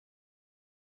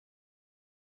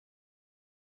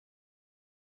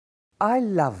I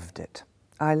loved it.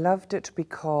 I loved it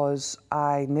because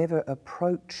I never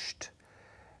approached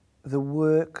the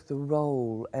work, the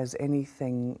role, as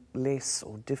anything less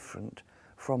or different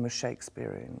from a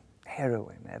Shakespearean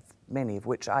heroine, many of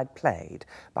which I'd played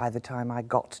by the time I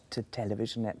got to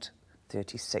television at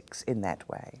 36 in that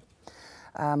way.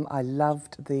 I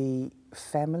loved the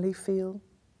family feel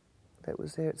that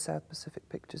was there at South Pacific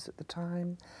Pictures at the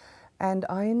time, and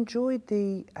I enjoyed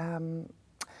the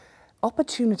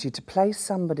opportunity to play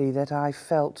somebody that I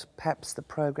felt perhaps the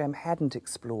program hadn't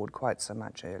explored quite so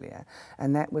much earlier,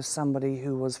 and that was somebody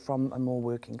who was from a more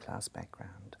working class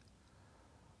background.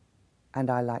 And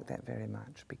I liked that very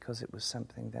much because it was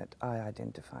something that I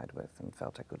identified with and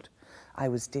felt I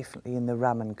was definitely in the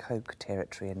rum and coke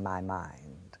territory in my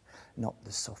mind, not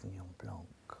the Sauvignon Blanc.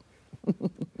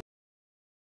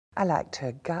 I liked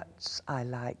her guts, I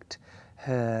liked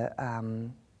her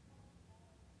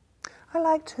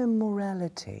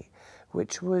morality,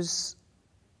 which was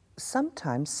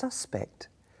sometimes suspect.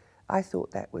 I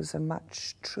thought that was a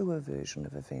much truer version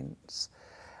of events.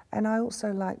 And I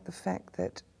also liked the fact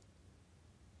that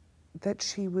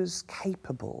she was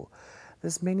capable.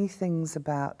 There's many things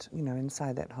about, you know,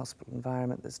 inside that hospital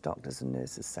environment, there's doctors and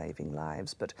nurses saving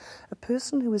lives, but a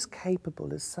person who is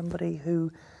capable is somebody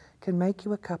who can make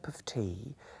you a cup of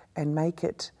tea and make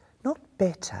it not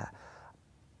better,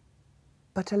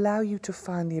 but allow you to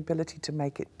find the ability to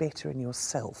make it better in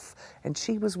yourself. And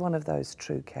she was one of those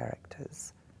true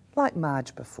characters, like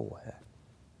Marge before her.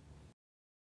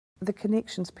 The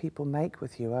connections people make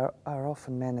with you are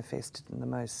often manifested in the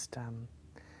most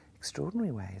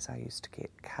extraordinary ways. I used to get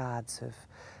cards of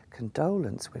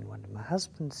condolence when one of my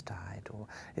husbands died, or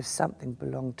if something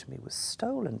belonged to me was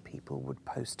stolen, people would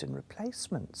post in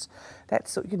replacements.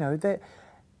 That's, you know,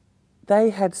 they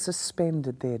had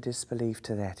suspended their disbelief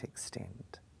to that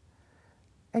extent.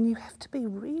 And you have to be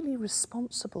really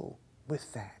responsible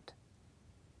with that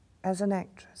as an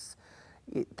actress.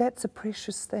 That's a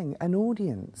precious thing. An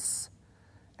audience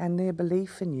and their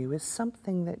belief in you is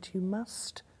something that you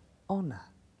must honour.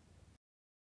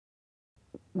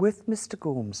 With Mr.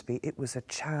 Gormsby, it was a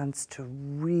chance to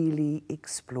really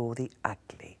explore the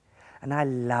ugly. And I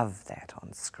love that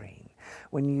on screen,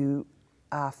 when you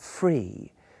are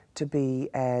free to be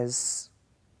as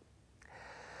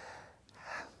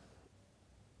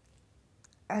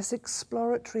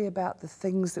exploratory about the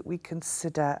things that we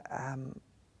consider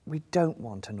we don't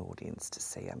want an audience to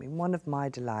see. I mean, one of my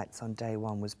delights on day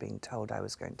one was being told I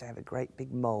was going to have a great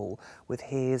big mole with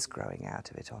hairs growing out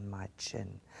of it on my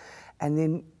chin. And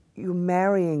then you're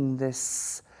marrying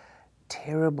this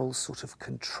terrible sort of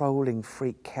controlling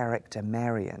freak character,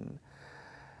 Marion,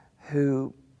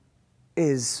 who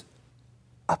is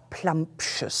a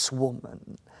plumptious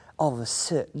woman of a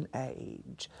certain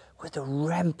age with a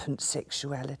rampant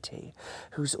sexuality,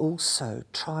 who's also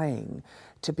trying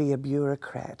to be a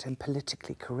bureaucrat and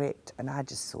politically correct. And I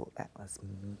just thought that was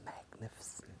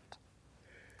magnificent.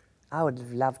 I would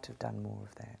have loved to have done more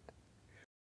of that.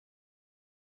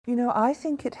 You know, I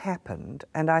think it happened,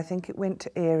 and I think it went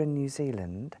to air in New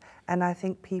Zealand, and I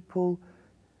think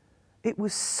it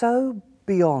was so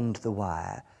beyond the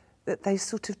wire that they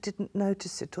sort of didn't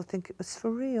notice it or think it was for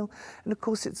real. And of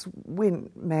course it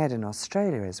went mad in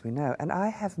Australia, as we know, and I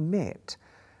have met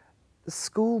the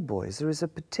schoolboys. There is a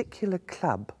particular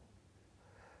club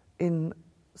in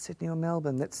Sydney or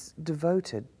Melbourne that's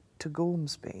devoted to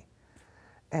Gormsby,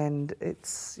 and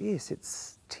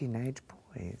it's teenage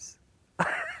boys.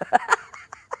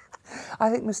 I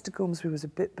think Mr. Gormsby was a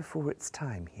bit before its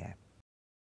time here.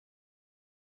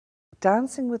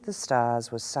 Dancing with the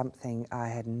Stars was something I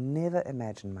had never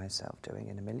imagined myself doing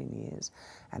in a million years,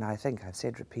 and I think I've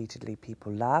said repeatedly,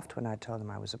 people laughed when I told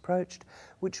them I was approached,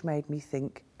 which made me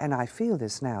think, and I feel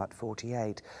this now at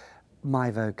 48, my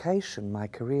vocation, my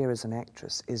career as an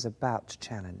actress is about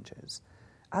challenges.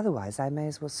 Otherwise, I may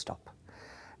as well stop.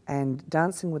 And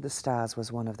Dancing with the Stars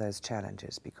was one of those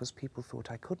challenges. Because people thought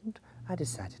I couldn't, I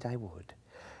decided I would.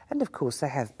 And of course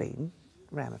there have been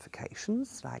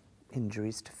ramifications, like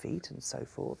injuries to feet and so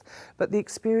forth, but the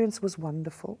experience was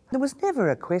wonderful. There was never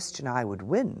a question I would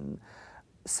win,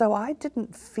 so I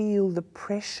didn't feel the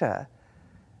pressure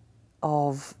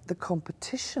of the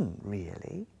competition,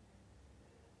 really.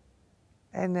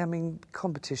 And I mean,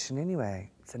 competition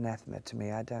anyway, it's anathema to me.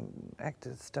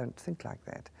 Actors don't think like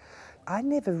that. I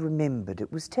never remembered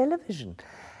it was television,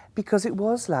 because it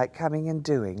was like coming and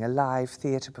doing a live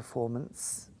theatre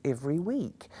performance every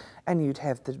week. And you'd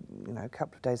have the, you know, a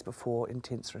couple of days before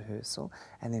intense rehearsal,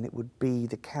 and then it would be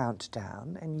the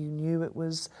countdown, and you knew it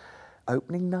was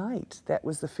opening night. That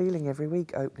was the feeling every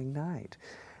week, opening night.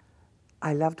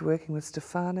 I loved working with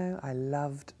Stefano. I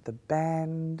loved the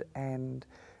band and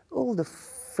all the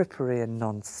frippery and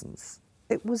nonsense.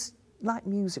 It was like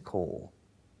music hall.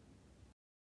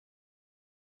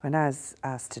 When I was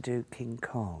asked to do King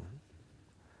Kong,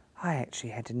 I actually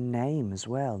had a name as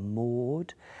well,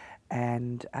 Maud,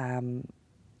 and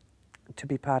to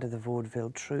be part of the vaudeville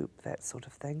troupe, that sort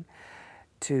of thing.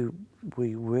 To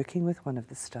be working with one of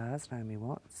the stars, Naomi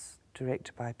Watts,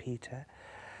 directed by Peter.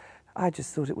 I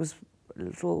just thought it was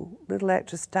little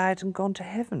actress died and gone to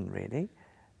heaven, really.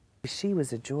 She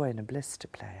was a joy and a bliss to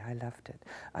play. I loved it.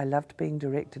 I loved being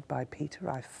directed by Peter.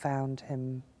 I found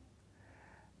him,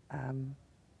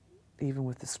 even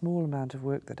with the small amount of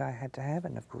work that I had to have,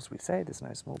 and of course we say there's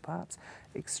no small parts,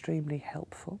 extremely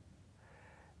helpful.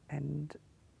 And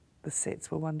the sets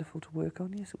were wonderful to work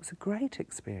on. Yes, it was a great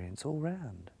experience all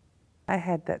round. I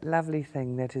had that lovely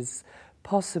thing that is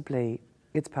possibly,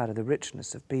 it's part of the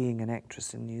richness of being an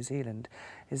actress in New Zealand,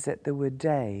 is that there were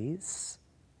days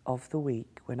of the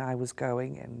week when I was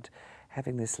going and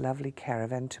having this lovely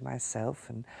caravan to myself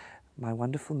and my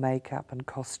wonderful makeup and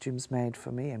costumes made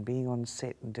for me and being on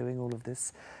set and doing all of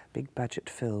this big budget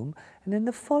film. And then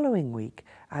the following week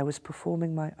I was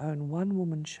performing my own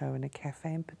one-woman show in a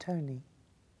cafe in Petone,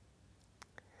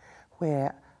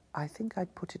 where I think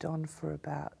I'd put it on for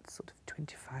about sort of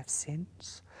 25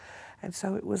 cents. And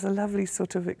so it was a lovely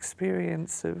sort of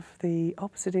experience of the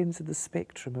opposite ends of the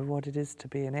spectrum of what it is to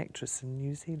be an actress in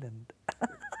New Zealand.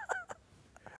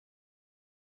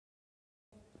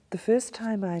 The first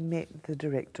time I met the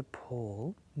director,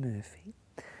 Paul Murphy,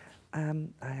 I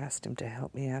asked him to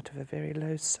help me out of a very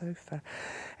low sofa,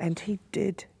 and he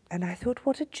did. And I thought,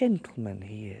 what a gentleman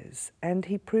he is. And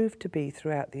he proved to be,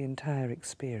 throughout the entire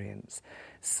experience,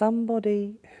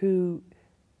 somebody who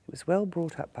was well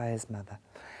brought up by his mother,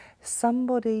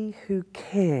 somebody who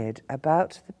cared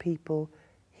about the people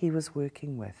he was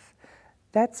working with.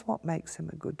 That's what makes him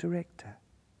a good director,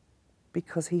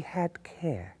 because he had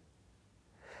care.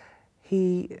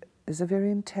 He is a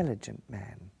very intelligent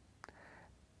man,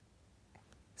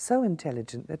 so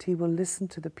intelligent that he will listen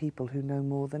to the people who know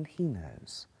more than he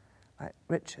knows, like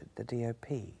Richard, the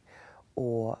DOP,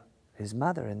 or his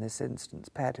mother in this instance,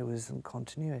 Pat, who was in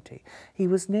continuity. He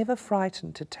was never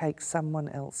frightened to take someone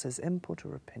else's input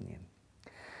or opinion.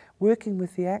 Working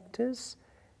with the actors,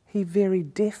 he very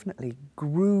definitely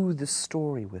grew the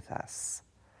story with us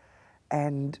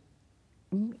and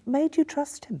made you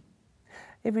trust him.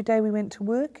 Every day we went to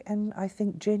work, and I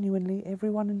think genuinely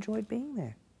everyone enjoyed being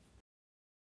there.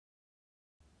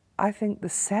 I think the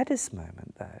saddest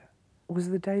moment, though, was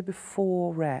the day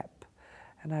before wrap.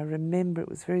 And I remember it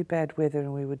was very bad weather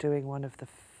and we were doing one of the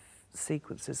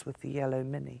sequences with the yellow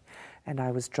Mini, and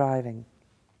I was driving.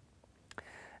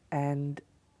 And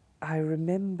I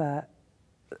remember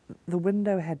the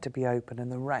window had to be open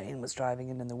and the rain was driving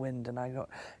in the wind, and I got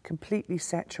completely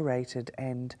saturated,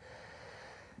 and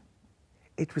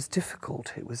it was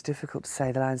difficult. It was difficult to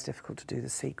say the lines, difficult to do the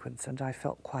sequence, and I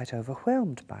felt quite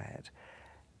overwhelmed by it.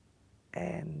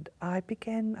 And I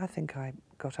think I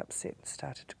got upset and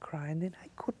started to cry, and then I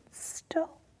couldn't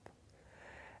stop.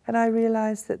 And I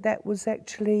realised that that was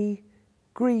actually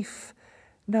grief,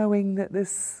 knowing that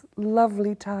this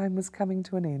lovely time was coming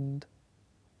to an end.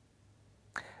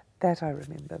 That I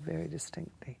remember very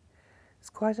distinctly. It's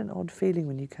quite an odd feeling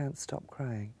when you can't stop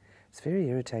crying. It's very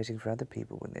irritating for other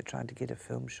people when they're trying to get a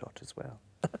film shot as well.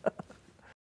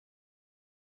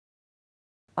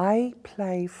 I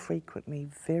play frequently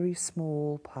very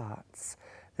small parts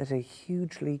that are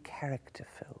hugely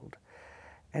character-filled.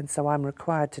 And so I'm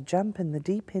required to jump in the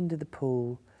deep end of the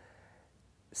pool,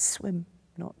 swim,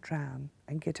 not drown,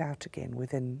 and get out again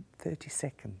within 30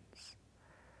 seconds.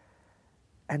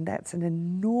 And that's an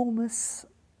enormous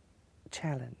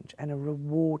challenge and a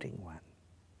rewarding one.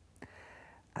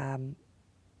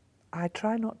 I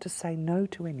try not to say no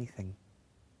to anything.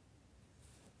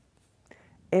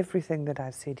 Everything that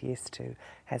I've said yes to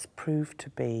has proved to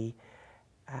be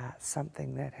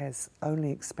something that has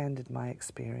only expanded my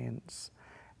experience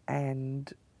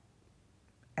and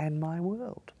my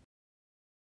world.